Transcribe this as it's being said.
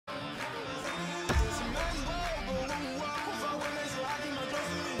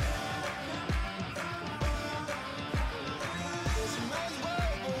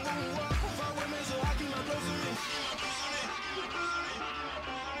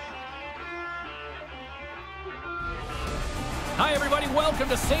Hi, everybody. Welcome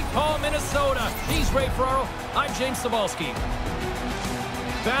to St. Paul, Minnesota. He's Ray Ferraro. I'm James Cebulski.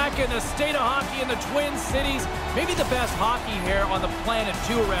 Back in the state of hockey in the Twin Cities. Maybe the best hockey here on the planet,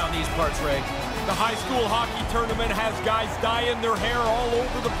 too, around these parts, Ray. The high school hockey tournament has guys dyeing their hair all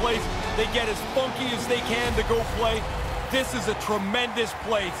over the place. They get as funky as they can to go play. This is a tremendous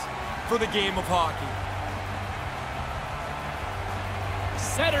place for the game of hockey.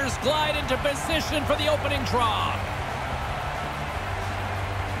 Setters glide into position for the opening draw.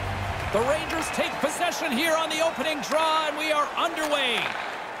 The Rangers take possession here on the opening draw, and we are underway.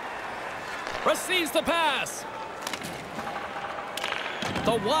 Receives the pass.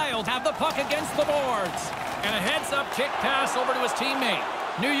 The Wild have the puck against the boards. And a heads-up kick pass over to his teammate.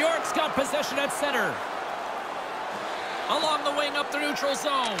 New York's got possession at center. Along the wing up the neutral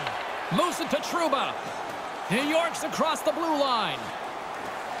zone. Moves it to Trouba. New York's across the blue line.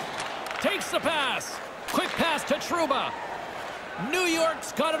 Takes the pass. Quick pass to Trouba. New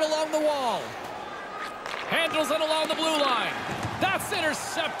York's got it along the wall. Handles it along the blue line. That's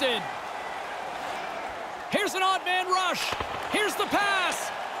intercepted. Here's an odd man rush. Here's the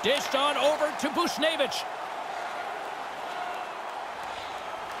pass. Dished on over to Bushnevich.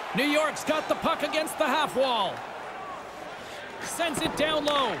 New York's got the puck against the half wall. Sends it down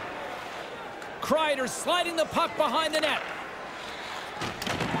low. Kreider sliding the puck behind the net.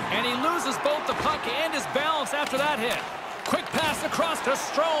 And he loses both the puck and his balance after that hit. Quick pass across to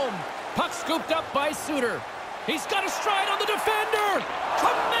Strome. Puck scooped up by Suter. He's got a stride on the defender.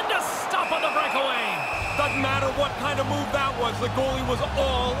 Tremendous stop on the breakaway. Doesn't matter what kind of move that was. The goalie was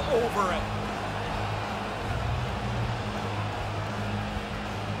all over it.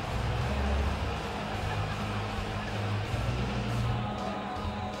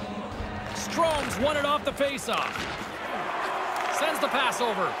 Strome's won it off the faceoff. Sends the pass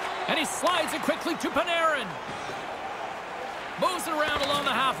over. And he slides it quickly to Panarin. Moves it around along the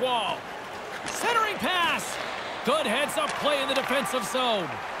half wall. Centering pass. Good heads-up play in the defensive zone.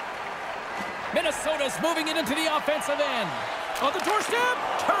 Minnesota's moving it into the offensive end. On the doorstep,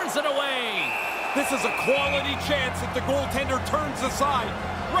 turns it away. This is a quality chance that the goaltender turns aside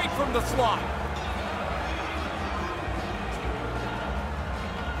right from the slot.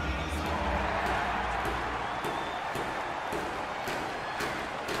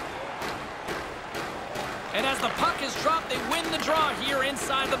 And as the puck is dropped, they win the draw here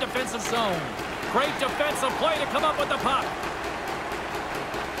inside the defensive zone. Great defensive play to come up with the puck.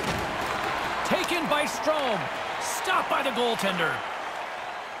 Taken by Strome. Stopped by the goaltender.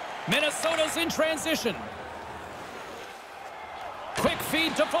 Minnesota's in transition. Quick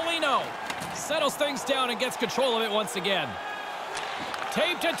feed to Foligno. Settles things down and gets control of it once again.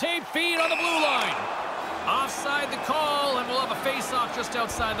 Tape-to-tape feed on the blue line. Offside the call, and we'll have a face-off just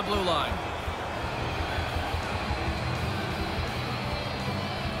outside the blue line.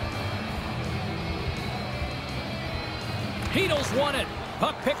 Heedle's won it.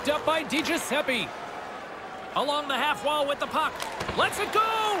 Puck picked up by DiGiuseppe. Along the half wall with the puck. Lets it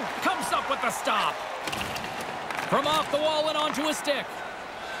go! Comes up with the stop. From off the wall and onto a stick.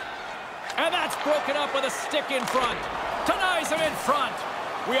 And that's broken up with a stick in front. Denies him in front.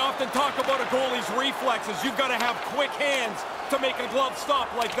 We often talk about a goalie's reflexes. You've got to have quick hands to make a glove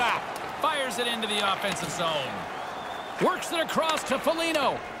stop like that. Fires it into the offensive zone. Works it across to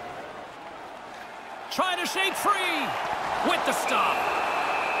Foligno. Trying to shake free. With the stop.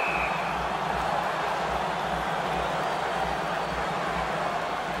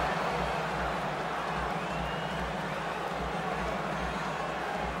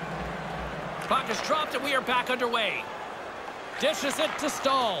 Puck is dropped and we are back underway. Dishes it to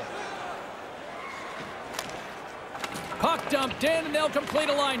Stahl. Puck dumped in and they'll complete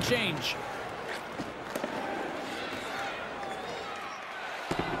a line change.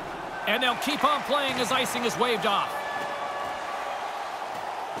 And they'll keep on playing as icing is waved off.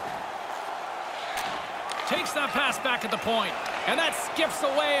 Takes that pass back at the point. And that skips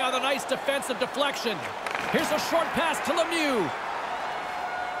away on a nice defensive deflection. Here's a short pass to Lemieux.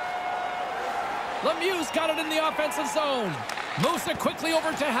 Lemieux's got it in the offensive zone. Moves it quickly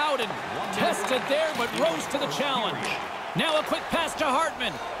over to Howden. Tested there, but rose to the challenge. Now a quick pass to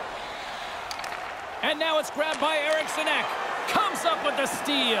Hartman. And now it's grabbed by Eriksson Ek. Comes up with the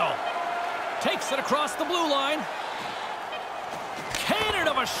steal. Takes it across the blue line. Cannon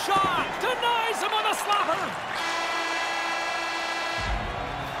of a shot. Denies him on the slapper.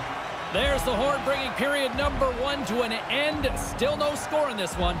 There's the horn bringing period number 1 to an end. Still no score in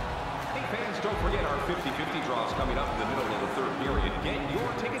this one. Hey fans, don't forget our 50-50 draws coming up in the middle of the third period. Get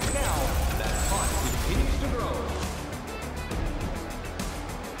your tickets now. That pot continues to grow.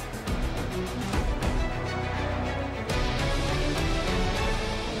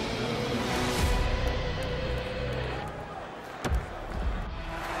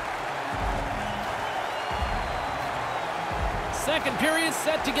 Second period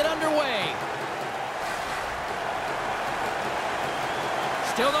set to get underway.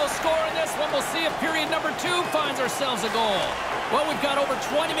 Still no score in this one. We'll see if period number 2 finds ourselves a goal. Well, we've got over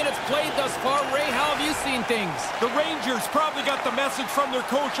 20 minutes played thus far. Ray, how have you seen things? The Rangers probably got the message from their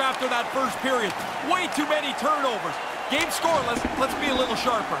coach after that first period. Way too many turnovers. Game scoreless. Let's be a little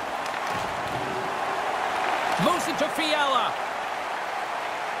sharper. Moves it to Fiala.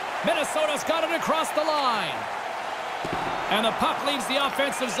 Minnesota's got it across the line. And the puck leaves the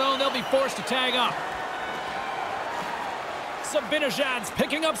offensive zone. They'll be forced to tag up. Zibanejad's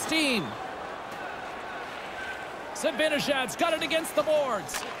picking up steam. Zibanejad's got it against the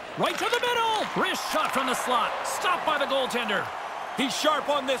boards. Right to the middle. Wrist shot from the slot. Stopped by the goaltender. He's sharp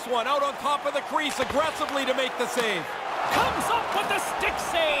on this one. Out on top of the crease aggressively to make the save. Comes up with the stick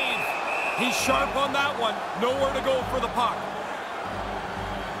save. He's sharp on that one. Nowhere to go for the puck.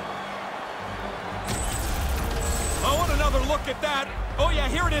 I want another look at that. Oh, yeah,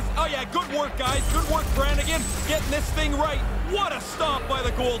 here it is. Oh, yeah, good work, guys. Good work, Brannigan. Getting this thing right. What a stop by the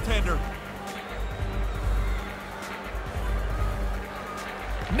goaltender.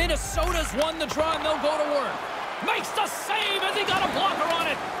 Minnesota's won the draw, and they'll go to work. Makes the save as he got a blocker on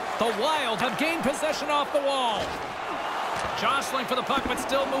it. The Wild have gained possession off the wall. Jostling for the puck, but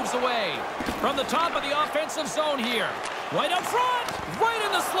still moves away. From the top of the offensive zone here. Right up front. Right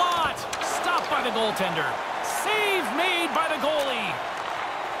in the slot. Stopped by the goaltender. Save made by the goalie.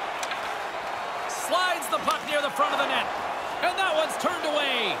 Slides the puck near the front of the net. And that one's turned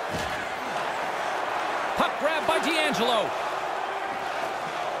away. Puck grabbed by D'Angelo.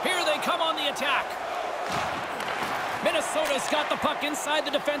 Here they come on the attack. Minnesota's got the puck inside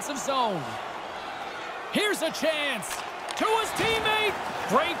the defensive zone. Here's a chance. To his teammate.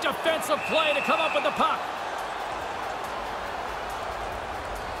 Great defensive play to come up with the puck.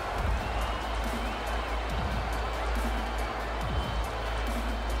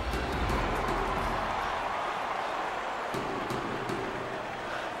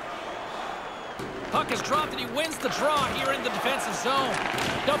 Puck is dropped and he wins the draw here in the defensive zone.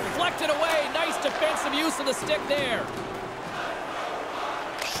 Deflected away. Nice defensive use of the stick there.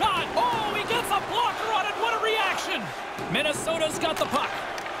 Shot. Oh, he gets a blocker on it. What a reaction. Minnesota's got the puck.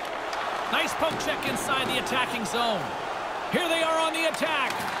 Nice poke check inside the attacking zone. Here they are on the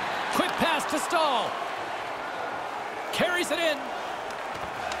attack. Quick pass to Stahl. Carries it in.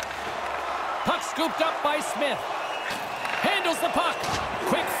 Puck scooped up by Smith. Handles the puck.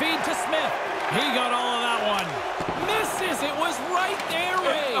 Quick feed to Smith. He got all of that one. Misses. It was right there,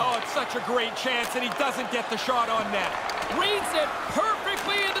 Ray. Oh, it's such a great chance, and he doesn't get the shot on net. Reads it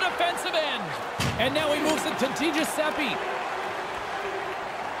perfectly in the defensive end. And now he moves it to DiGiuseppe.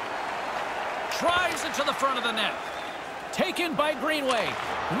 Drives it to the front of the net. Taken by Greenway.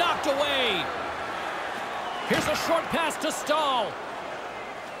 Knocked away. Here's a short pass to Stahl.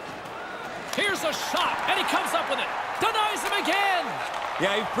 Here's a shot, and he comes up with it. Denies him again.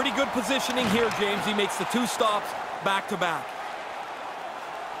 Yeah, he's pretty good positioning here, James. He makes the 2 stops back-to-back.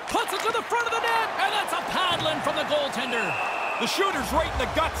 Puts it to the front of the net, and that's a paddling from the goaltender. The shooter's right in the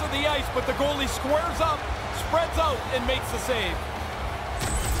guts of the ice, but the goalie squares up, spreads out, and makes the save.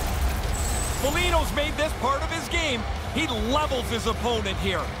 Molino's made this part of his game. He levels his opponent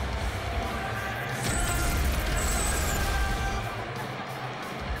here.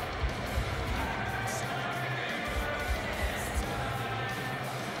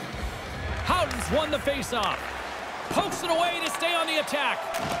 Howden's won the faceoff. Pokes it away to stay on the attack.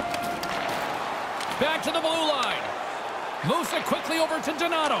 Back to the blue line. Moves it quickly over to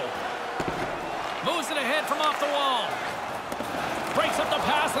Donato. Moves it ahead from off the wall. Breaks up the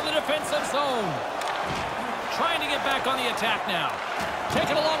pass in the defensive zone. Trying to get back on the attack now.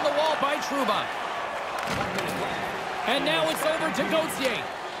 Taken along the wall by Trouba. And now it's over to Gauthier.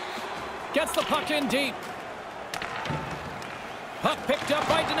 Gets the puck in deep. Puck picked up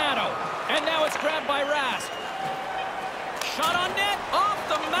by Donato. And now it's grabbed by Rask. Shot on net, off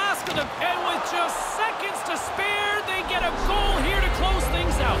the mask of the... And with just seconds to spare, they get a goal here to close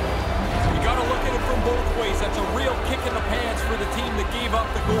things out. You got to look at it from both ways. That's a real kick in the pants for the team that gave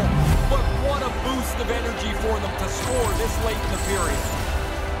up the goal. But what a boost of energy for them to score this late in the period.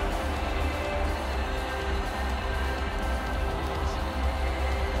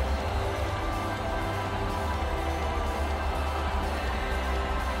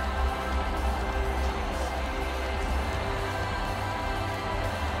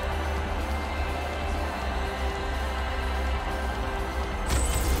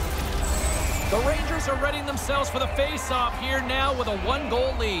 The Rangers are readying themselves for the face-off here now with a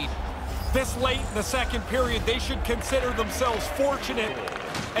 1-goal lead. This late in the second period, they should consider themselves fortunate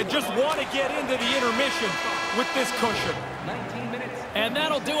and just want to get into the intermission with this cushion. And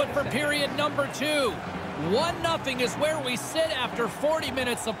that'll do it for period number 2. 1-0 is where we sit after 40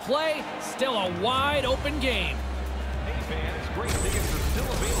 minutes of play. Still a wide open game. Hey fans, great tickets are still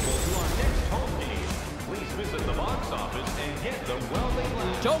available to our next home game. Please visit the box office and get them while they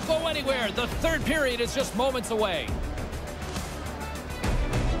last. Don't go anywhere. The third period is just moments away.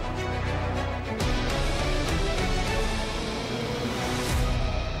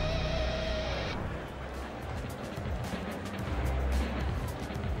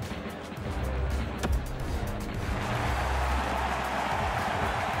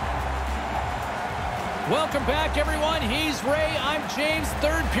 Welcome back, everyone. He's Ray. I'm James.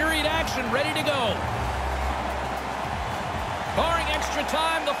 Third period action ready to go. Barring extra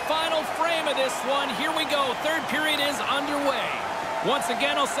time, the final frame of this one. Here we go. Third period is underway. Once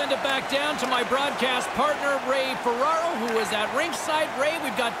again, I'll send it back down to my broadcast partner, Ray Ferraro, who is at ringside. Ray,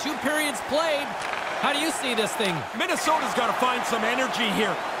 we've got 2 periods played. How do you see this thing? Minnesota's got to find some energy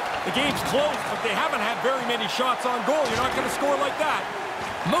here. The game's close, but they haven't had very many shots on goal. You're not going to score like that.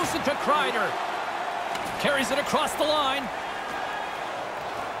 Moves it to Kreider. Carries it across the line.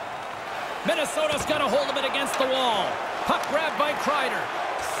 Minnesota's got a hold of it against the wall. Puck grabbed by Kreider.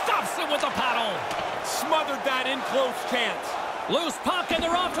 Stops it with a paddle. Smothered that in-close chance. Loose puck, and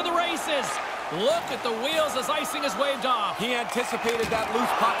they're off to the races. Look at the wheels as icing is waved off. He anticipated that loose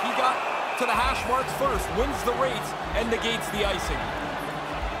puck. He got to the hash marks first, wins the race, and negates the icing.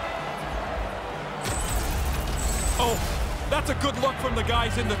 Oh, that's a good look from the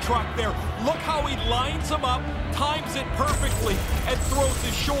guys in the truck there. Look how he lines them up, times it perfectly, and throws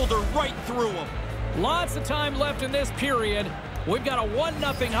his shoulder right through him. Lots of time left in this period. We've got a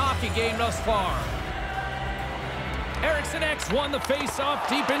 1-0 hockey game thus far. Eriksson X won the face-off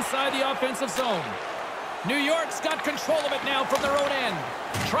deep inside the offensive zone. New York's got control of it now from their own end.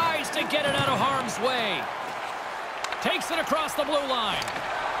 Tries to get it out of harm's way. Takes it across the blue line.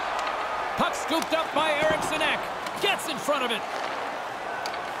 Puck scooped up by Eriksson Ek. Gets in front of it.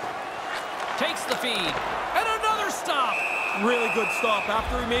 Takes the feed. And another stop. Really good stop.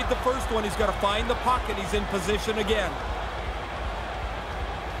 After he made the first one, he's got to find the puck, and he's in position again.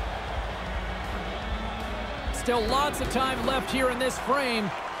 Still lots of time left here in this frame.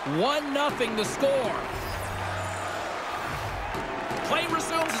 1-0 to score. Play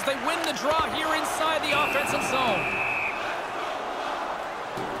resumes as they win the draw here inside the offensive zone.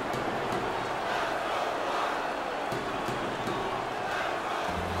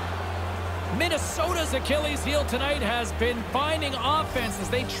 Minnesota's Achilles heel tonight has been finding offense as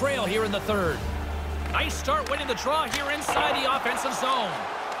they trail here in the third. Nice start winning the draw here inside the offensive zone.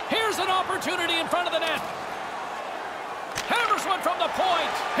 Here's an opportunity in front of the net. Hammers one from the point.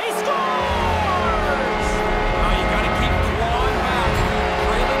 He scores! Now you got to keep clawing back.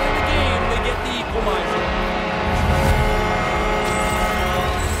 Trailing in the game, they get the equalizer.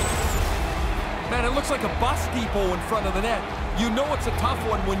 Man, it looks like a bus depot in front of the net. You know it's a tough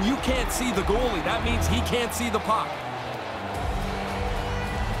one when you can't see the goalie. That means he can't see the puck.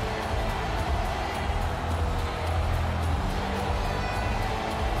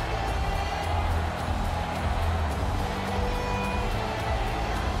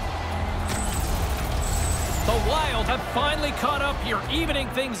 The Wild have finally caught up here, evening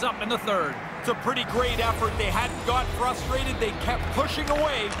things up in the third. It's a pretty great effort. They hadn't got frustrated. They kept pushing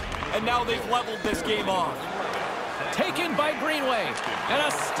away, and now they've leveled this game off. Taken by Greenway, and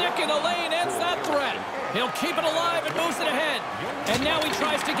a stick in the lane ends that threat. He'll keep it alive and moves it ahead. And now he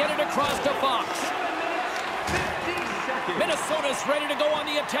tries to get it across to Fox. Minnesota's ready to go on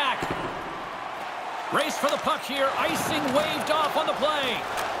the attack. Race for the puck here. Icing waved off on the play.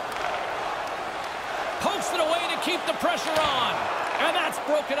 Pokes it away to keep the pressure on. And that's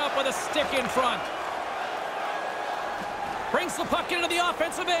broken up with a stick in front. Brings the puck into the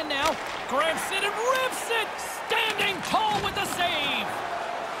offensive end now. Grabs it and rips it. Standing tall with the save.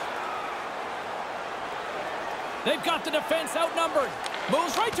 They've got the defense outnumbered.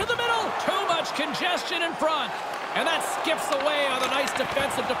 Moves right to the middle. Too much congestion in front. And that skips away on a nice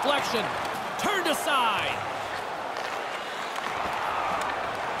defensive deflection. Turned aside.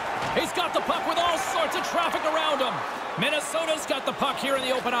 He's got the puck with all sorts of traffic around him. Minnesota's got the puck here in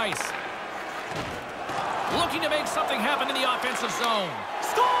the open ice. Looking to make something happen in the offensive zone.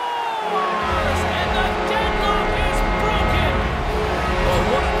 Scores! And the deadlock is broken! Oh,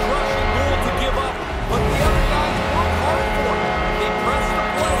 what a crushing goal to give up. But the other guys worked hard for it. They pressed the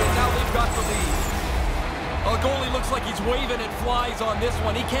play, and now they've got the lead. The goalie looks like he's waving at flies on this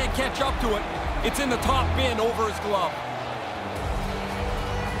one. He can't catch up to it. It's in the top bin over his glove.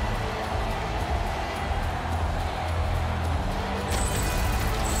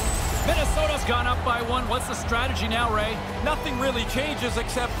 Minnesota Minnesota's gone up by 1. What's the strategy now, Ray? Nothing really changes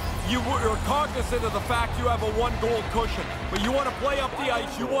except you're cognizant of the fact you have a 1-goal cushion. But you want to play up the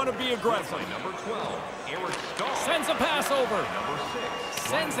ice. You want to be aggressive. Number 12, Eric Stahl. Sends a pass over. Number 6.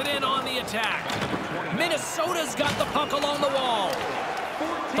 Sends it in on the attack. Minnesota's got the puck along the wall.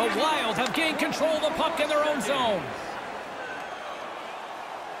 The Wild have gained control of the puck in their own zone.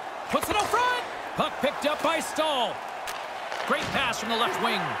 Puts it up front. Puck picked up by Stahl. Great pass from the left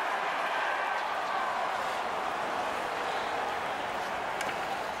wing.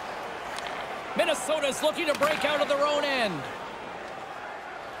 Minnesota's looking to break out of their own end.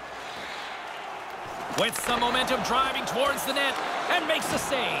 With some momentum driving towards the net and makes the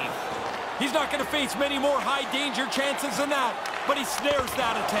save. He's not going to face many more high-danger chances than that, but he snares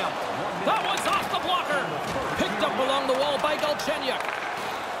that attempt. That one's off the blocker. Picked up along the wall by Galchenyuk.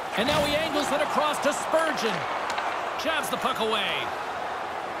 And now he angles it across to Spurgeon. Jabs the puck away.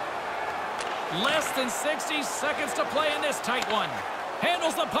 Less than 60 seconds to play in this tight one.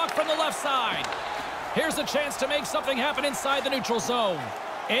 Handles the puck from the left side. Here's a chance to make something happen inside the neutral zone.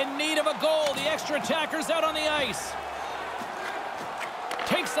 In need of a goal, the extra attacker's out on the ice.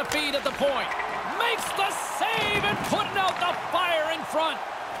 Takes the feed at the point. Makes the save and putting out the fire in front.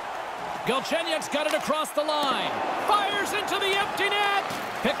 Galchenyuk's got it across the line. Fires into the empty net.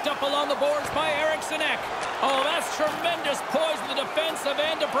 Picked up along the boards by Eriksson Ek. Oh, that's tremendous poise in the defensive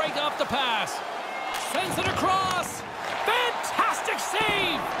end to break off the pass. Sends it across. Fantastic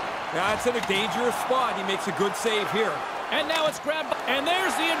save. That's in a dangerous spot. He makes a good save here. And now it's grabbed. And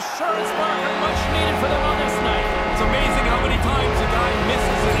there's the insurance marker much needed for them on this night. It's amazing how many times a guy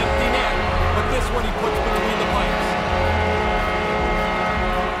misses an empty net, but this one he puts between the pipes.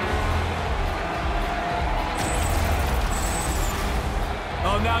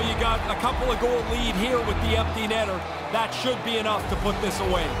 Oh, now you got a couple of goal lead here with the empty netter. That should be enough to put this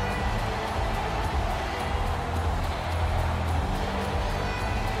away.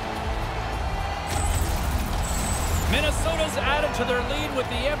 Minnesota's added to their lead with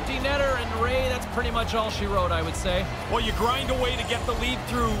the empty netter, and Ray, that's pretty much all she wrote, I would say. Well, you grind away to get the lead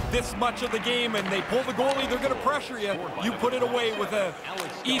through this much of the game, and they pull the goalie, they're going to pressure you. You put it away with an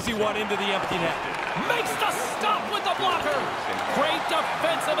easy one into the empty net. Makes the stop with the blocker. Great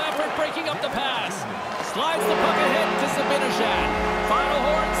defensive effort breaking up the pass. Slides the puck ahead to Zibanejad. Final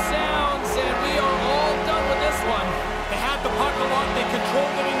horn sounds, and we are all done with this one. They had the puck a lot. They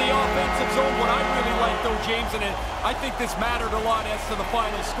controlled it in the offensive zone. What I really like, though, James, and I think this mattered a lot as to the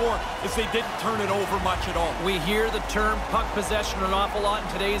final score, is they didn't turn it over much at all. We hear the term puck possession an awful lot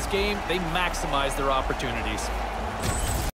in today's game. They maximize their opportunities.